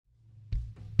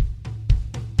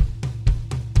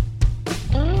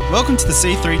Welcome to the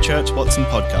C3 Church Watson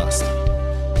podcast.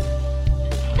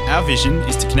 Our vision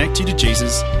is to connect you to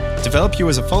Jesus, develop you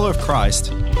as a follower of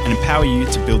Christ, and empower you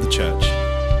to build the church.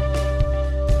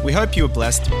 We hope you are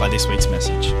blessed by this week's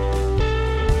message. I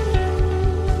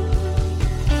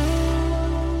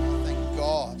thank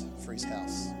God for his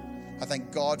house. I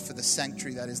thank God for the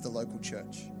sanctuary that is the local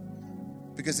church.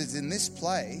 Because it's in this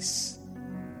place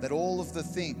that all of the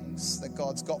things that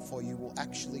God's got for you will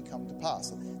actually come to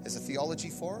pass. There's a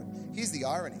theology for it. Here's the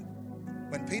irony.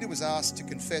 When Peter was asked to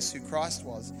confess who Christ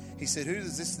was, he said, who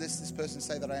does this person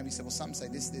say that I am? He said, well, some say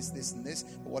this, and this.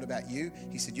 But what about you?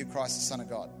 He said, you're Christ, the Son of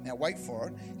God. Now wait for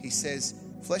it. He says,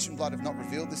 flesh and blood have not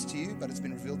revealed this to you, but it's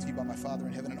been revealed to you by my Father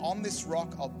in heaven. And on this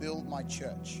rock, I'll build my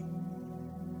church.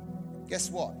 Guess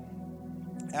what?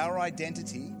 Our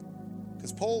identity,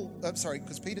 because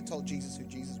Peter told Jesus who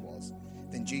Jesus was,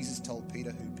 then Jesus told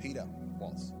Peter who Peter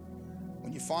was.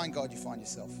 When you find God, you find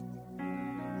yourself.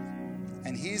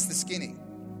 And here's the skinny.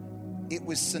 It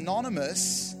was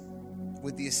synonymous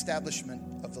with the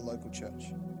establishment of the local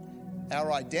church.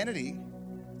 Our identity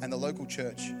and the local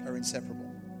church are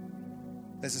inseparable.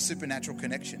 There's a supernatural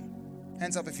connection.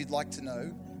 Hands up if you'd like to know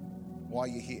why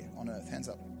you're here on earth. Hands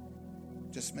up.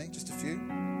 Just me? Just a few?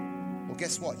 Well,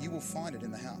 guess what? You will find it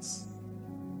in the house.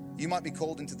 You might be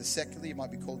called into the secular, you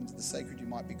might be called into the sacred, you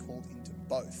might be called into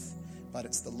both. But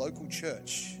it's the local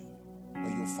church where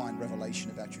you'll find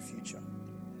revelation about your future.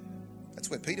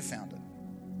 That's where Peter found it.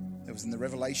 It was in the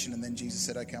revelation, and then Jesus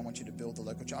said, okay, I want you to build the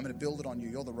local church. I'm going to build it on you.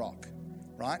 You're the rock,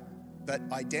 right? But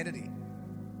identity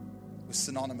was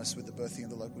synonymous with the birthing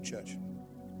of the local church.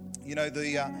 You know,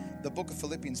 the book of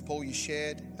Philippians, Paul, you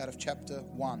shared out of chapter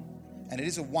 1. And it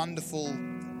is a wonderful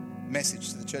message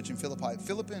to the church in Philippi.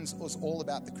 Philippians was all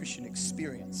about the Christian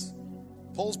experience.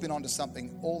 Paul's been onto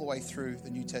something all the way through the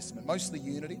New Testament, mostly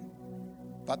unity,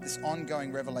 but this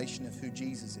ongoing revelation of who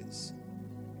Jesus is.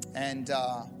 And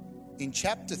in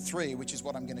chapter 3, which is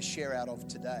what I'm going to share out of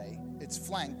today, it's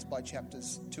flanked by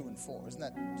chapters 2 and 4. Isn't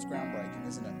that it's groundbreaking,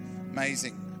 isn't it?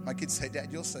 Amazing. My kids say,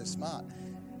 Dad, you're so smart.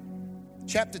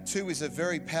 Chapter 2 is a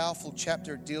very powerful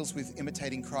chapter. It deals with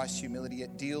imitating Christ's humility.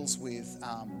 It deals with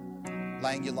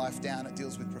laying your life down. It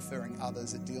deals with preferring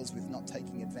others. It deals with not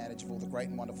taking advantage of all the great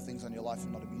and wonderful things on your life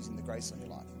and not abusing the grace on your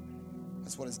life.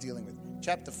 That's what it's dealing with.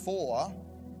 Chapter 4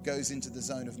 goes into the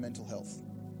zone of mental health.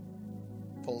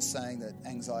 Paul's saying that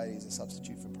anxiety is a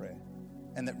substitute for prayer,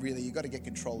 and that really you've got to get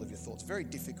control of your thoughts. Very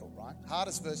difficult, right?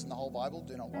 Hardest verse in the whole Bible,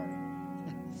 do not worry.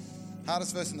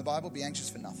 Hardest verse in the Bible, be anxious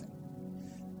for nothing.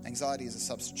 Anxiety is a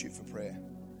substitute for prayer.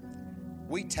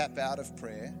 We tap out of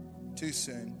prayer too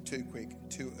soon, too quick,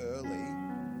 too early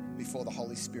before the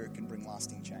Holy Spirit can bring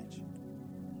lasting change.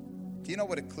 Do you know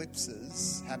what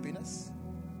eclipses happiness?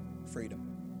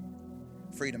 Freedom.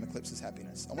 Freedom eclipses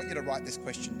happiness. I want you to write this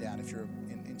question down if you're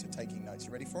into taking notes.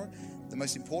 You ready for it? The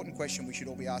most important question we should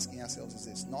all be asking ourselves is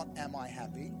this: not am I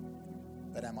happy,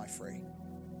 but am I free?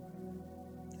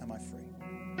 Am I free?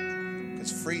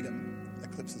 Because freedom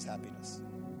eclipses happiness.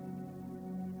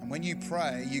 And when you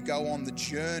pray, you go on the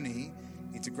journey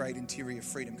into great interior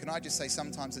freedom. Can I just say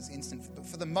sometimes it's instant, but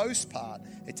for the most part,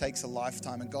 it takes a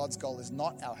lifetime, and God's goal is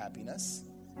not our happiness.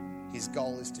 His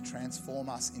goal is to transform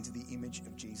us into the image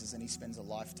of Jesus, and he spends a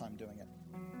lifetime doing it.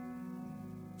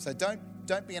 So don't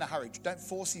be in a hurry. Don't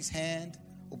force his hand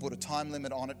or put a time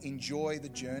limit on it. Enjoy the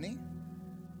journey.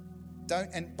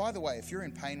 And by the way, if you're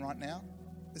in pain right now,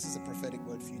 this is a prophetic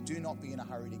word for you. Do not be in a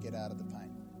hurry to get out of the pain.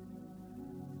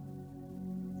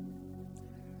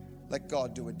 Let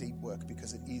God do a deep work,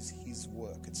 because it is his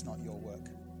work. It's not your work.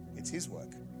 It's his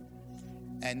work.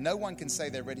 And no one can say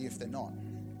they're ready if they're not.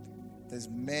 There's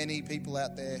many people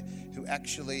out there who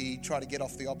actually try to get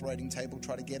off the operating table,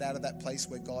 try to get out of that place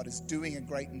where God is doing a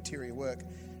great interior work,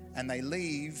 and they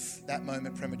leave that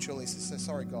moment prematurely. He says, so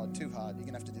sorry, God, too hard. You're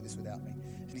going to have to do this without me.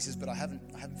 And he says, but I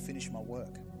haven't finished my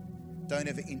work. Don't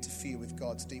ever interfere with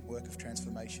God's deep work of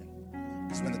transformation.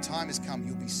 Because when the time has come,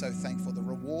 you'll be so thankful. The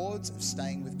rewards of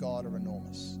staying with God are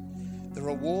enormous. The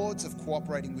rewards of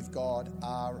cooperating with God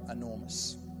are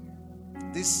enormous.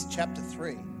 This chapter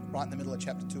 3, right in the middle of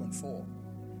chapter 2 and 4,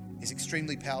 is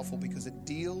extremely powerful because it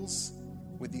deals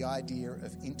with the idea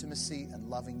of intimacy and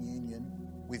loving union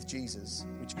with Jesus,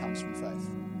 which comes from faith.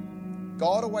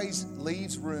 God always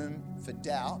leaves room for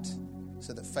doubt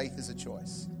so that faith is a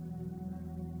choice.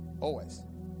 Always.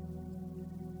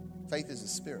 Faith is a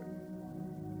spirit.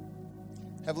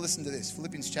 Have a listen to this.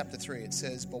 Philippians chapter 3, it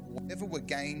says, but whatever were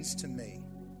gains to me,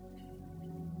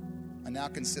 I now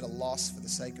consider loss for the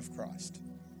sake of Christ.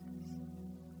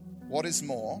 What is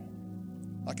more,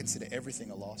 I consider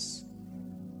everything a loss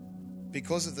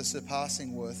because of the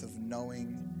surpassing worth of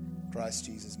knowing Christ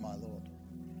Jesus my Lord.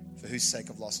 for whose sake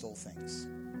I've lost all things.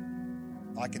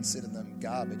 I consider them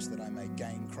garbage that I may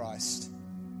gain Christ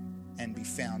and be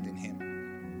found in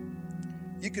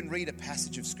him. You can read a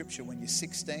passage of scripture when you're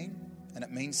 16 and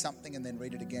it means something, and then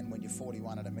read it again when you're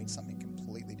 41 and it means something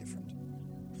completely different.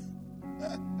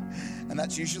 And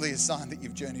that's usually a sign that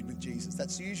you've journeyed with Jesus.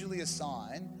 That's usually a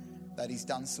sign that he's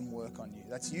done some work on you.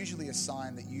 That's usually a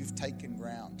sign that you've taken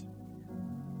ground.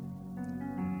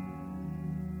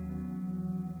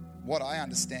 What I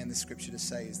understand this scripture to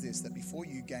say is this, that before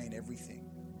you gain everything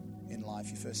in life,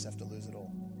 you first have to lose it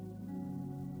all.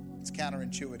 It's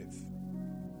counterintuitive.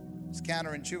 It's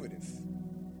counterintuitive.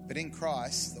 But in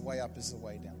Christ, the way up is the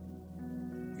way down.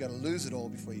 You've got to lose it all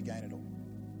before you gain it all.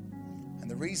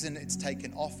 And the reason it's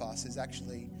taken off us is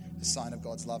actually a sign of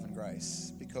God's love and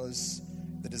grace, because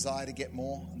the desire to get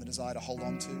more and the desire to hold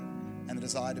on to and the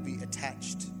desire to be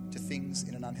attached to things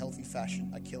in an unhealthy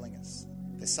fashion are killing us.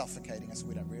 They're suffocating us and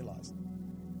we don't realize it.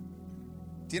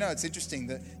 Do you know, it's interesting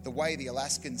that the way the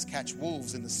Alaskans catch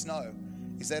wolves in the snow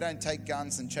is they don't take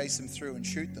guns and chase them through and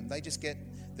shoot them. They just get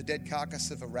the dead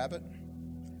carcass of a rabbit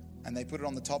and they put it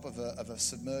on the top of a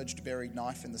submerged, buried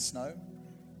knife in the snow.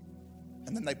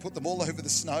 And then they put them all over the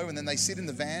snow, and then they sit in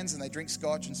the vans and they drink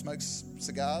scotch and smoke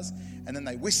cigars, and then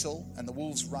they whistle and the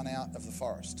wolves run out of the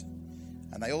forest.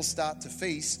 And they all start to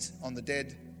feast on the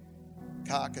dead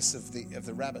carcass of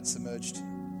the rabbit submerged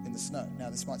in the snow. Now,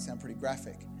 this might sound pretty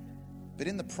graphic, but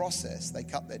in the process, they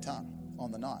cut their tongue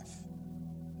on the knife.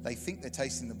 They think they're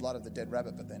tasting the blood of the dead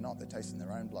rabbit, but they're not. They're tasting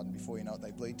their own blood, and before you know it,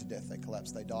 they bleed to death, they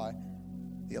collapse, they die.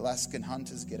 The Alaskan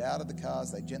hunters get out of the cars,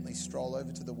 they gently stroll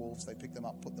over to the wolves, they pick them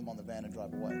up, put them on the van and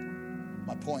drive away.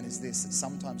 My point is this, that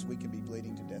sometimes we can be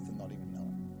bleeding to death and not even know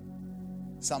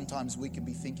it. Sometimes we can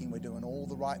be thinking we're doing all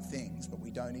the right things, but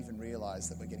we don't even realize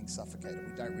that we're getting suffocated.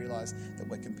 We don't realize that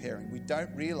we're comparing. We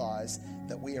don't realize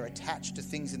that we are attached to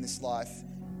things in this life,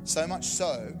 so much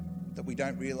so that we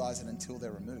don't realize it until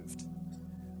they're removed.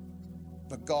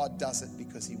 But God does it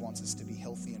because he wants us to be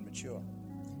healthy and mature.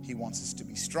 He wants us to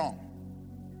be strong.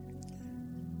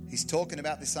 He's talking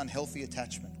about this unhealthy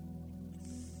attachment.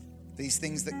 These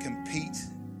things that compete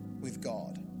with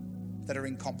God, that are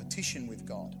in competition with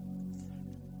God.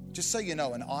 Just so you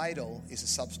know, an idol is a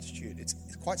substitute. It's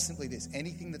quite simply this: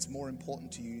 anything that's more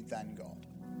important to you than God.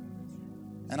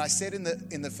 And I said in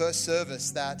the first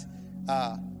service that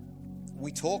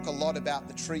we talk a lot about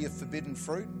the tree of forbidden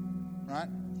fruit, right?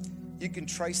 You can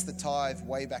trace the tithe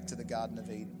way back to the Garden of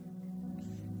Eden.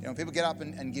 You know, when people get up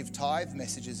and give tithe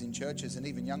messages in churches, and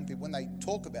even young people, when they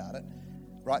talk about it,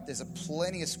 right, there's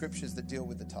plenty of scriptures that deal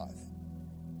with the tithe.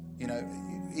 You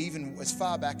know, even as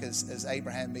far back as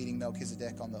Abraham meeting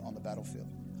Melchizedek on the battlefield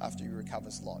after he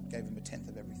recovers Lot, gave him 1/10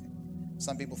 of everything.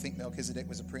 Some people think Melchizedek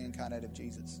was a pre-incarnate of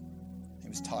Jesus. He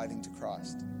was tithing to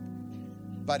Christ.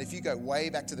 But if you go way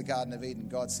back to the Garden of Eden,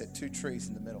 God set 2 trees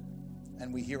in the middle.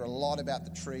 And we hear a lot about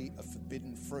the tree of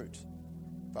forbidden fruit,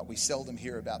 but we seldom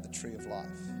hear about the tree of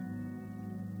life.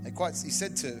 He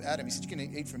said to Adam, he said, you can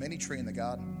eat from any tree in the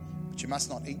garden, but you must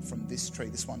not eat from this tree.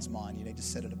 This one's mine. You need to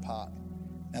set it apart.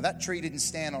 Now, that tree didn't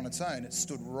stand on its own. It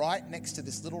stood right next to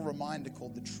this little reminder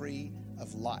called the tree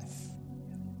of life.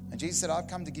 And Jesus said, I've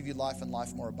come to give you life and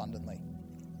life more abundantly.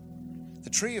 The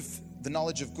tree of the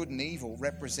knowledge of good and evil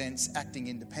represents acting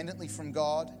independently from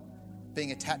God,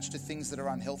 being attached to things that are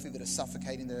unhealthy, that are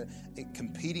suffocating, that are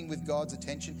competing with God's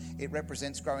attention. It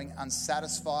represents growing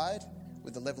unsatisfied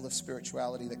with the level of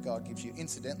spirituality that God gives you.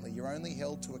 Incidentally, you're only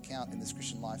held to account in this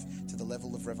Christian life to the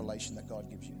level of revelation that God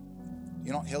gives you.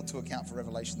 You're not held to account for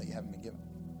revelation that you haven't been given,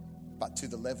 but to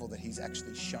the level that he's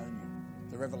actually shown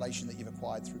you, the revelation that you've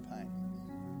acquired through pain.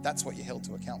 That's what you're held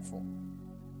to account for,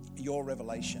 your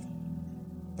revelation.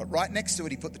 But right next to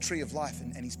it, he put the tree of life,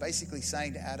 and he's basically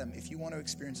saying to Adam, if you want to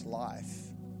experience life,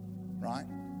 right,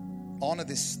 honor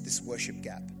this worship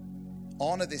gap.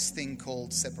 Honor this thing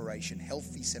called separation,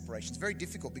 healthy separation. It's very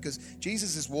difficult because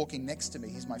Jesus is walking next to me.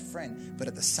 He's my friend, but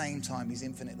at the same time, he's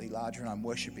infinitely larger and I'm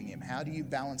worshiping him. How do you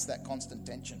balance that constant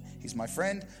tension? He's my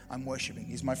friend, I'm worshiping.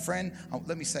 He's my friend.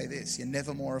 Let me say this, you're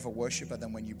never more of a worshiper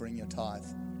than when you bring your tithe,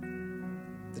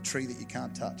 the tree that you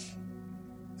can't touch.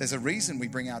 There's a reason we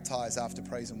bring our tithes after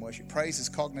praise and worship. Praise is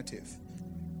cognitive.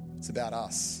 It's about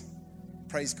us.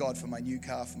 Praise God for my new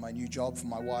car, for my new job, for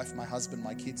my wife, my husband,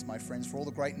 my kids, my friends, for all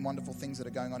the great and wonderful things that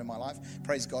are going on in my life.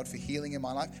 Praise God for healing in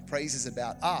my life. Praise is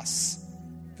about us.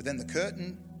 But then the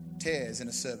curtain tears in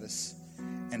a service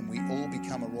and we all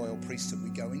become a royal priesthood. We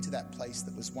go into that place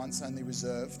that was once only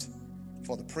reserved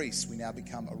for the priests. We now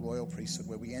become a royal priesthood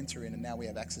where we enter in and now we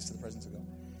have access to the presence of God.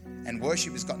 And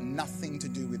worship has got nothing to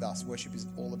do with us. Worship is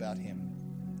all about him.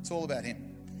 It's all about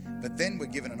him. But then we're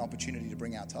given an opportunity to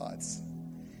bring our tithes.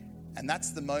 And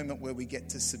that's the moment where we get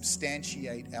to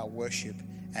substantiate our worship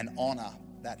and honor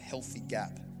that healthy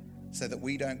gap so that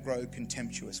we don't grow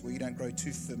contemptuous, we don't grow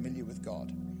too familiar with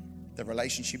God. The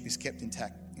relationship is kept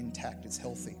intact, it's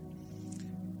healthy.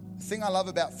 The thing I love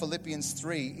about Philippians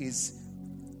 3 is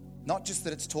not just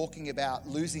that it's talking about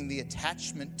losing the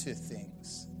attachment to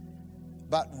things,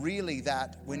 but really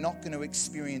that we're not going to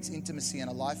experience intimacy and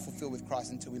a life fulfilled with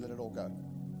Christ until we let it all go.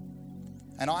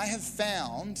 And I have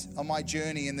found on my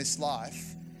journey in this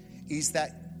life is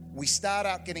that we start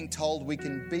out getting told we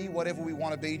can be whatever we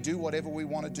want to be, do whatever we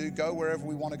want to do, go wherever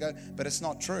we want to go, but it's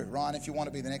not true. Ryan, if you want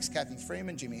to be the next Kathy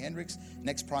Freeman, Jimi Hendrix,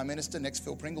 next Prime Minister, next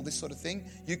Phil Pringle, this sort of thing,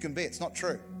 you can be. It's not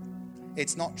true.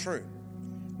 It's not true.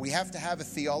 We have to have a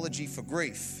theology for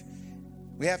grief.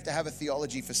 We have to have a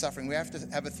theology for suffering. We have to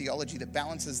have a theology that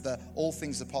balances the all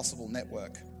things are possible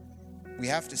network. We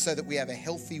have to, so that we have a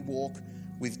healthy walk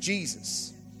with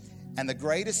Jesus. And the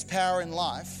greatest power in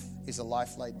life is a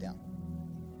life laid down.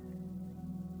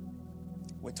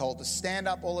 We're told to stand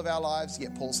up all of our lives,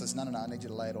 yet Paul says, no, I need you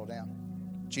to lay it all down.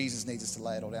 Jesus needs us to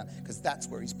lay it all down because that's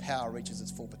where his power reaches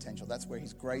its full potential. That's where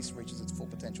his grace reaches its full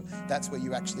potential. That's where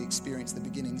you actually experience the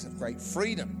beginnings of great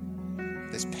freedom.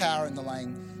 There's power in the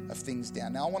laying of things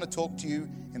down. Now I want to talk to you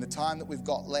in the time that we've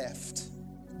got left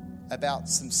about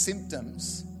some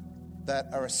symptoms that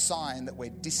are a sign that we're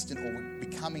distant or we're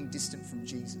becoming distant from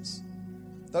Jesus.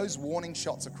 Those warning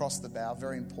shots across the bow,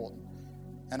 very important.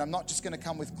 And I'm not just going to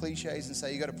come with cliches and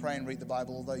say you got to pray and read the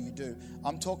Bible, although you do.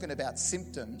 I'm talking about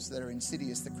symptoms that are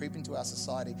insidious, that creep into our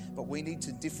society, but we need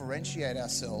to differentiate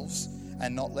ourselves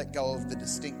and not let go of the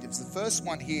distinctives. The first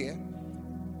one here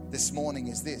this morning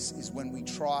is when we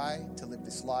try to live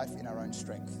this life in our own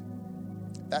strength.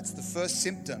 That's the first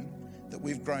symptom that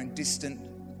we've grown distant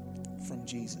from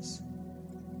Jesus.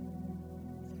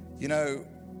 You know,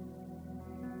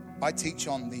 I teach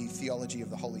on the theology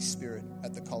of the Holy Spirit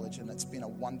at the college, and it's been a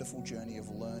wonderful journey of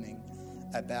learning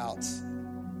about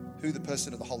who the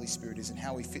person of the Holy Spirit is and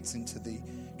how he fits into the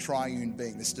triune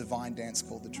being, this divine dance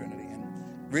called the Trinity.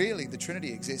 And really, the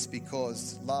Trinity exists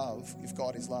because love, if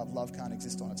God is love, love can't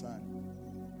exist on its own.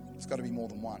 There's got to be more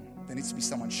than one. There needs to be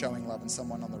someone showing love and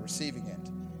someone on the receiving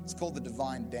end. It's called the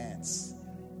divine dance.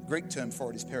 The Greek term for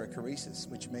it is perichoresis,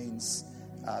 which means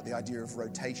the idea of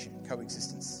rotation,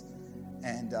 coexistence.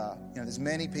 And, there's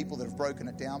many people that have broken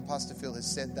it down. Pastor Phil has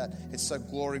said that it's so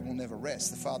glory will never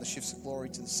rest. The Father shifts the glory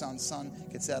to the Son. Son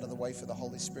gets out of the way for the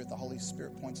Holy Spirit. The Holy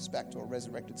Spirit points us back to a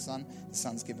resurrected Son. The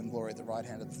Son's given glory at the right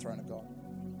hand of the throne of God.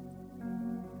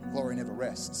 Glory never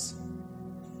rests.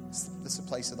 It's a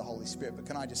place of the Holy Spirit. But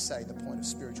can I just say the point of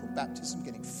spiritual baptism,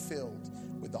 getting filled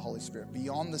with the Holy Spirit,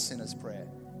 beyond the sinner's prayer,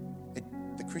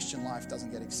 the Christian life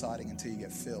doesn't get exciting until you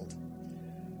get filled.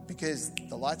 Because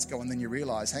the lights go and then you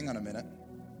realize, hang on a minute,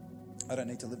 I don't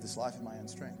need to live this life in my own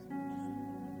strength.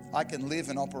 I can live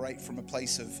and operate from a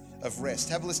place of rest.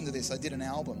 Have a listen to this. I did an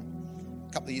album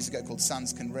a couple of years ago called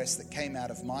Sons Can Rest that came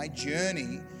out of my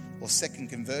journey, or second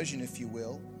conversion, if you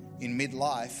will, in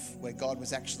midlife, where God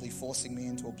was actually forcing me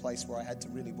into a place where I had to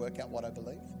really work out what I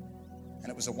believe. And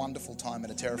it was a wonderful time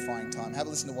and a terrifying time. Have a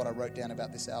listen to what I wrote down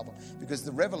about this album. Because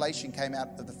the revelation came out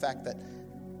of the fact that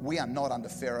we are not under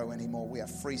Pharaoh anymore. We are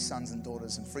free sons and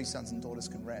daughters, and free sons and daughters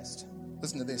can rest.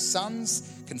 Listen to this.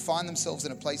 Sons can find themselves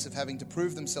in a place of having to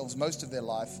prove themselves most of their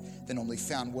life. They're normally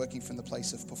found working from the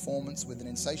place of performance with an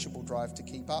insatiable drive to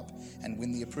keep up and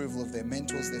win the approval of their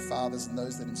mentors, their fathers, and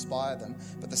those that inspire them.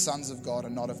 But the sons of God are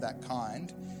not of that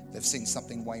kind. They've seen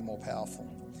something way more powerful.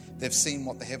 They've seen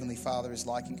what the Heavenly Father is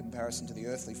like in comparison to the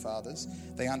earthly fathers.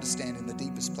 They understand in the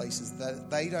deepest places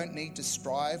that they don't need to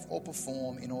strive or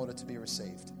perform in order to be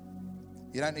received.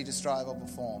 You don't need to strive or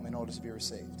perform in order to be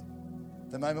received.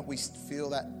 The moment we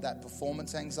feel that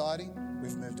performance anxiety,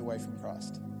 we've moved away from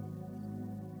Christ.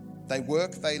 They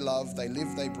work, they love, they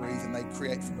live, they breathe, and they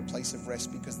create from a place of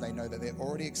rest because they know that they're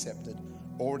already accepted,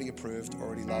 already approved,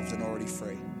 already loved, and already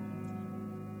free.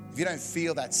 If you don't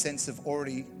feel that sense of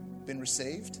already been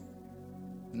received,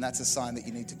 then that's a sign that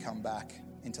you need to come back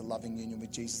into loving union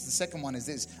with Jesus. The second one is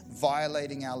this: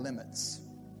 violating our limits.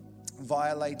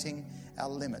 Violating our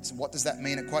limits. What does that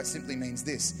mean? It quite simply means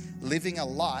this: living a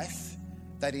life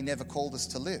that he never called us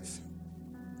to live.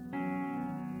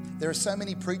 There are so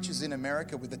many preachers in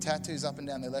America with the tattoos up and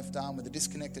down their left arm, with a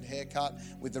disconnected haircut,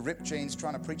 with the ripped jeans,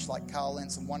 trying to preach like Carl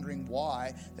Lentz and wondering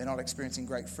why they're not experiencing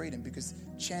great freedom, because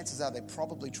chances are they're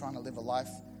probably trying to live a life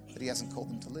that he hasn't called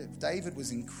them to live. David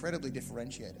was incredibly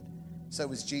differentiated. So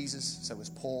was Jesus, so was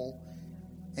Paul.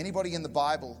 Anybody in the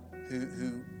Bible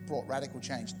who brought radical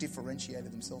change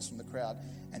differentiated themselves from the crowd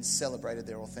and celebrated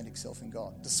their authentic self in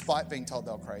God, despite being told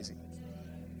they were crazy.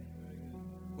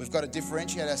 We've got to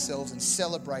differentiate ourselves and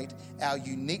celebrate our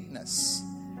uniqueness.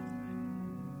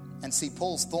 And see,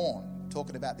 Paul's thorn,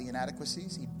 talking about the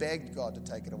inadequacies, he begged God to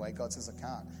take it away. God says, I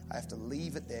can't. I have to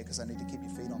leave it there because I need to keep your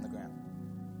feet on the ground.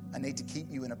 I need to keep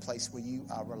you in a place where you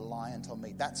are reliant on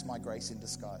me. That's my grace in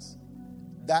disguise.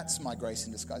 That's my grace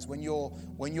in disguise. When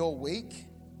you're weak,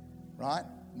 right,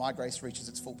 my grace reaches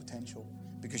its full potential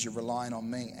because you're relying on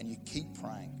me and you keep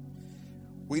praying.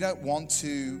 We don't want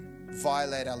to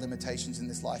violate our limitations in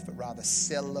this life, but rather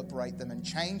celebrate them and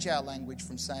change our language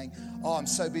from saying, oh, I'm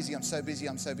so busy, to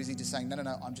saying,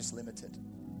 no, I'm just limited.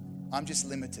 I'm just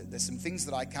limited. There's some things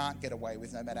that I can't get away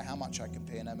with no matter how much I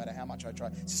compare, no matter how much I try.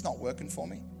 It's just not working for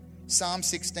me. Psalm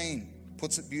 16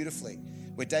 puts it beautifully,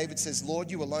 where David says,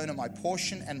 Lord, you alone are my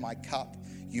portion and my cup.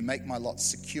 You make my lot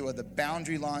secure. The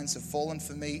boundary lines have fallen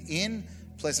for me in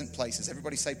pleasant places.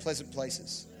 Everybody say pleasant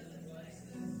places.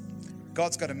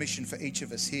 God's got a mission for each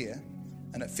of us here,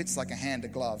 and it fits like a hand to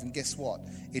glove. And guess what?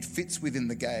 It fits within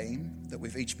the game that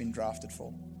we've each been drafted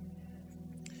for.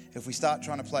 If we start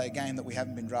trying to play a game that we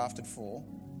haven't been drafted for,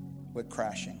 we're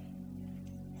crashing.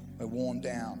 We're worn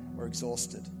down. We're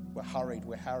exhausted. We're hurried.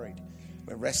 We're harried.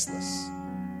 We're restless.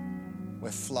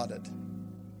 We're flooded.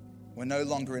 We're no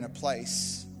longer in a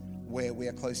place where we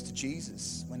are close to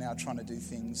Jesus. We're now trying to do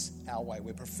things our way.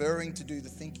 We're preferring to do the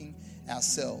thinking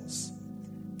ourselves.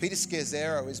 Peter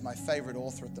Scazzero is my favorite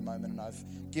author at the moment, and I've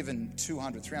given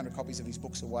 200, 300 copies of his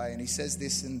books away. And he says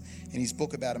this in his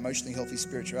book about emotionally healthy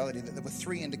spirituality, that there were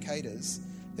 3 indicators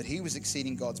that he was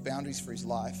exceeding God's boundaries for his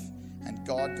life, and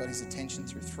God got his attention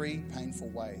through 3 painful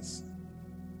ways.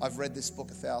 I've read this book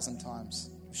 1,000 times.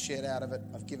 I've shared out of it.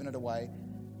 I've given it away.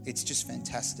 It's just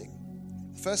fantastic.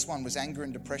 The first one was anger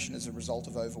and depression as a result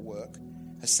of overwork.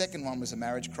 A second one was a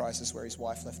marriage crisis where his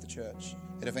wife left the church.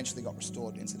 It eventually got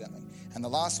restored, incidentally. And the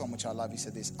last one, which I love, he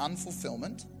said this,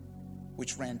 unfulfillment,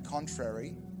 which ran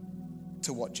contrary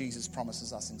to what Jesus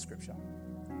promises us in Scripture.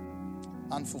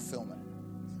 Unfulfillment.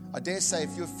 I dare say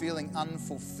if you're feeling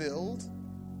unfulfilled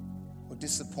or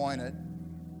disappointed,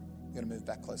 you've got to move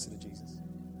back closer to Jesus.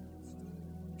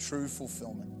 True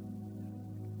fulfillment.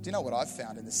 Do you know what I've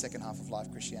found in the second half of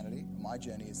life Christianity? My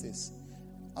journey is this.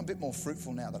 I'm a bit more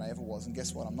fruitful now than I ever was. And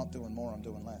guess what? I'm not doing more, I'm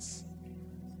doing less.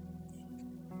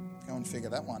 Go and figure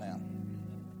that one out.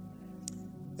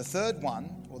 The third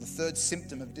one, or the third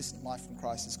symptom of distant life from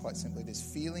Christ is quite simply this,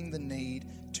 feeling the need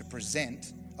to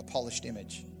present a polished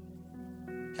image.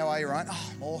 How are you, Ryan?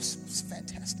 Oh, I'm awesome. It's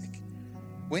fantastic.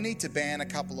 We need to ban a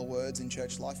couple of words in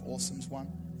church life. Awesome's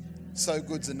one. So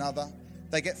good's another.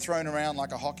 They get thrown around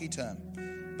like a hockey term.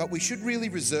 But we should really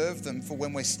reserve them for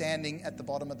when we're standing at the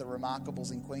bottom of the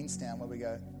Remarkables in Queenstown where we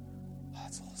go, oh,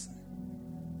 that's awesome.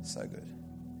 So good.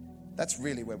 That's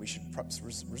really where we should perhaps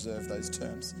reserve those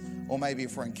terms. Or maybe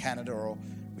if we're in Canada or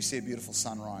we see a beautiful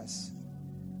sunrise.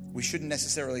 We shouldn't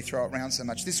necessarily throw it around so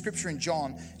much. This scripture in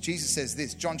John, Jesus says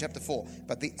this, John chapter 4,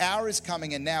 but the hour is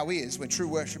coming and now is when true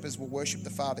worshippers will worship the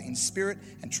Father in spirit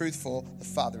and truth, for the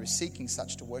Father is seeking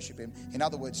such to worship him. In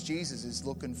other words, Jesus is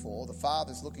looking for, the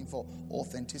Father's looking for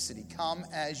authenticity. Come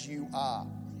as you are.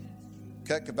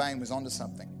 Kurt Cobain was onto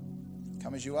something.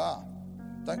 Come as you are.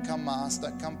 Don't come masked,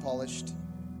 don't come polished.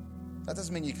 That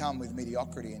doesn't mean you come with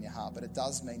mediocrity in your heart, but it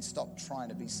does mean stop trying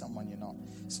to be someone you're not.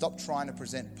 Stop trying to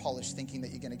present polished, thinking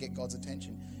that you're going to get God's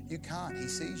attention. You can't. He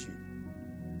sees you.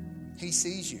 He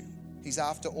sees you. He's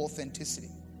after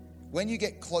authenticity. When you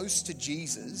get close to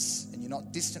Jesus, and you're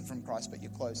not distant from Christ, but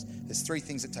you're close, there's 3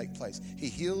 things that take place. He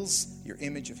heals your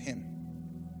image of him.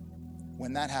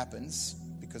 When that happens,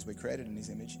 because we're created in his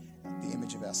image, the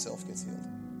image of ourself gets healed.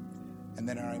 And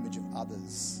then our image of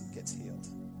others gets healed.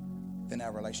 Then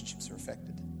our relationships are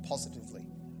affected, positively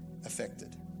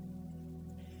affected.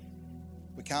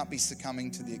 We can't be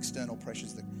succumbing to the external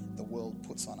pressures that the world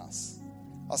puts on us.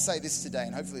 I'll say this today,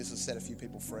 and hopefully this will set a few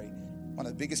people free. One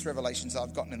of the biggest revelations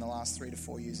I've gotten in the last 3 to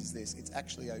 4 years is this: it's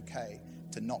actually okay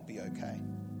to not be okay.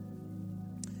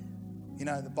 You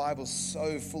know, the Bible's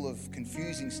so full of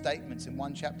confusing statements. In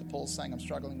one chapter, Paul's saying, I'm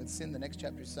struggling with sin. The next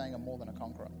chapter, he's saying, I'm more than a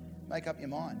conqueror. Make up your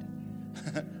mind.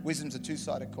 Wisdom's a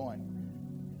 2-sided coin.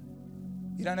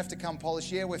 You don't have to come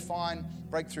polished. Yeah, we're fine.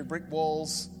 Break through brick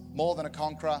walls. More than a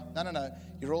conqueror. No.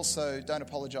 You're also, don't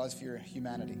apologize for your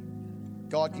humanity.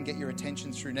 God can get your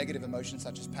attention through negative emotions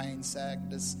such as pain,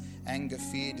 sadness, anger,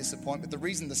 fear, disappointment. The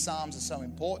reason the Psalms are so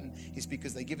important is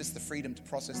because they give us the freedom to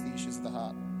process the issues of the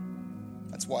heart.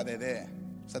 That's why they're there.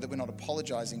 So that we're not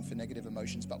apologizing for negative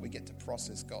emotions, but we get to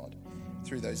process God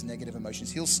through those negative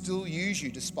emotions. He'll still use you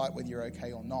despite whether you're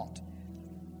okay or not.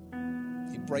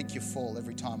 You break your fall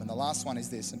every time. And the last one is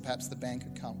this, and perhaps the band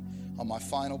could come on my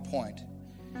final point.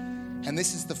 And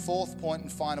this is the 4th point and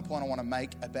final point I want to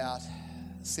make about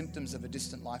symptoms of a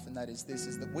distant life, and that is this,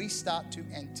 is that we start to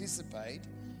anticipate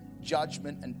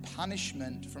judgment and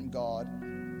punishment from God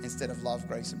instead of love,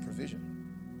 grace, and provision.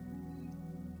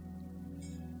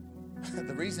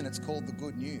 The reason it's called the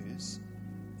good news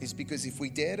is because if we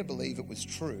dare to believe it was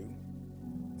true,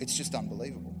 it's just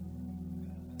unbelievable.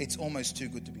 It's almost too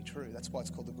good to be true. That's why it's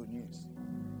called the good news.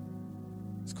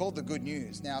 It's called the good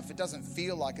news. Now, if it doesn't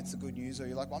feel like it's the good news, or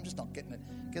you're like, well, I'm just not getting it,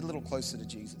 get a little closer to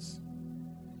Jesus.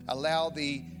 Allow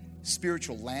the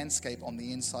spiritual landscape on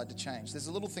the inside to change. There's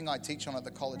a little thing I teach on at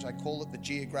the college. I call it the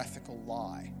geographical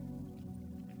lie.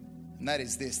 And that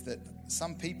is this, that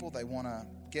some people, they want to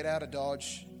get out of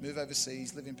Dodge, move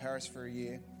overseas, live in Paris for a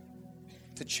year.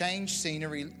 To change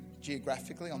scenery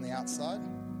geographically on the outside,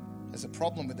 there's a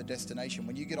problem with the destination.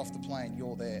 When you get off the plane,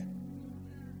 you're there.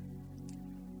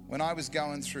 When I was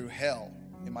going through hell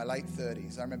in my late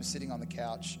 30s, I remember sitting on the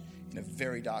couch in a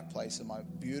very dark place, and one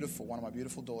of my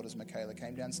beautiful daughters, Michaela,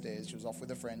 came downstairs. She was off with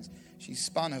her friends. She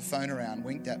spun her phone around,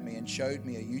 winked at me, and showed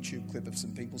me a YouTube clip of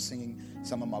some people singing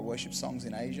some of my worship songs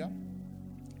in Asia.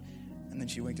 And then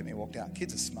she winked at me and walked out.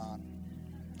 Kids are smart.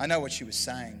 I know what she was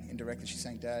saying indirectly. She's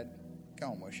saying, Dad,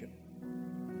 go and worship.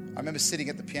 I remember sitting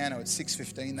at the piano at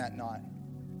 6:15 that night,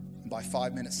 and by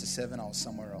 5 minutes to 7, I was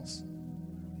somewhere else.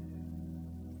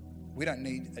 We don't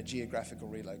need a geographical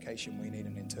relocation. We need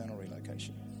an internal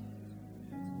relocation.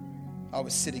 I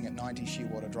was sitting at 90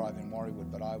 Shearwater Drive in Warriewood,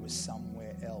 but I was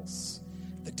somewhere else.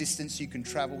 The distance you can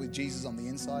travel with Jesus on the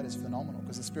inside is phenomenal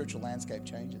because the spiritual landscape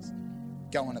changes.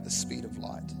 Going at the speed of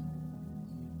light.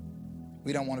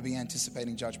 We don't want to be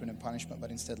anticipating judgment and punishment, but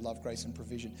instead love, grace, and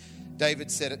provision. David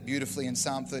said it beautifully in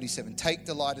Psalm 37. Take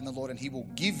delight in the Lord and he will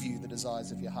give you the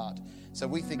desires of your heart. So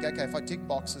we think, okay, if I tick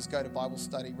boxes, go to Bible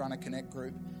study, run a connect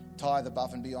group, tithe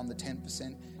above and beyond the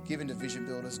 10%, give into Vision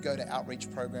Builders, go to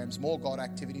outreach programs, more God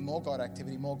activity, more God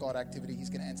activity, more God activity,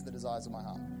 he's going to answer the desires of my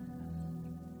heart.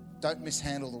 Don't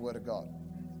mishandle the word of God.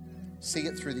 See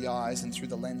it through the eyes and through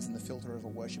the lens and the filter of a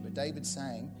worshiper. David's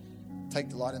saying, take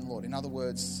delight in the Lord. In other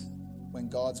words, when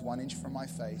God's 1 inch from my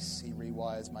face, he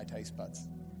rewires my taste buds.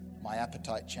 My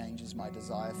appetite changes, my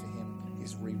desire for him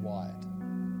is rewired.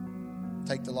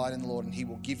 Take delight in the Lord and he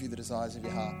will give you the desires of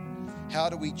your heart. How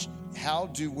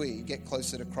do we get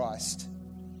closer to Christ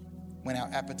when our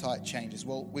appetite changes?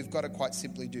 Well, we've got to quite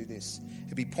simply do this.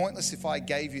 It'd be pointless if I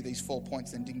gave you these 4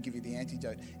 points and didn't give you the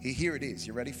antidote. Here it is.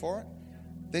 You ready for it?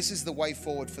 This is the way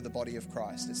forward for the body of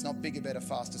Christ. It's not bigger, better,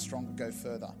 faster, stronger, go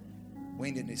further.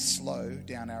 We need to slow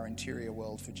down our interior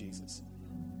world for Jesus.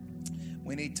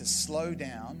 We need to slow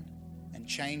down and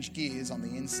change gears on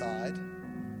the inside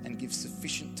and give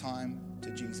sufficient time to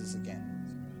Jesus again.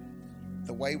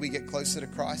 The way we get closer to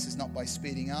Christ is not by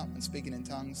speeding up and speaking in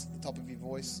tongues at the top of your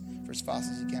voice for as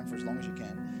fast as you can, for as long as you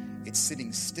can. It's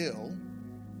sitting still,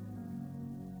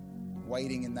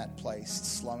 waiting in that place,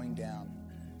 slowing down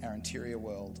our interior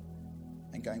world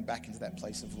and going back into that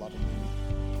place of loving you.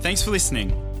 Thanks for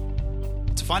listening.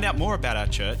 To find out more about our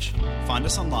church, find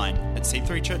us online at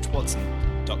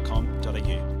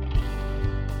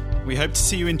c3churchwatson.com.au. We hope to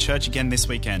see you in church again this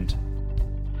weekend.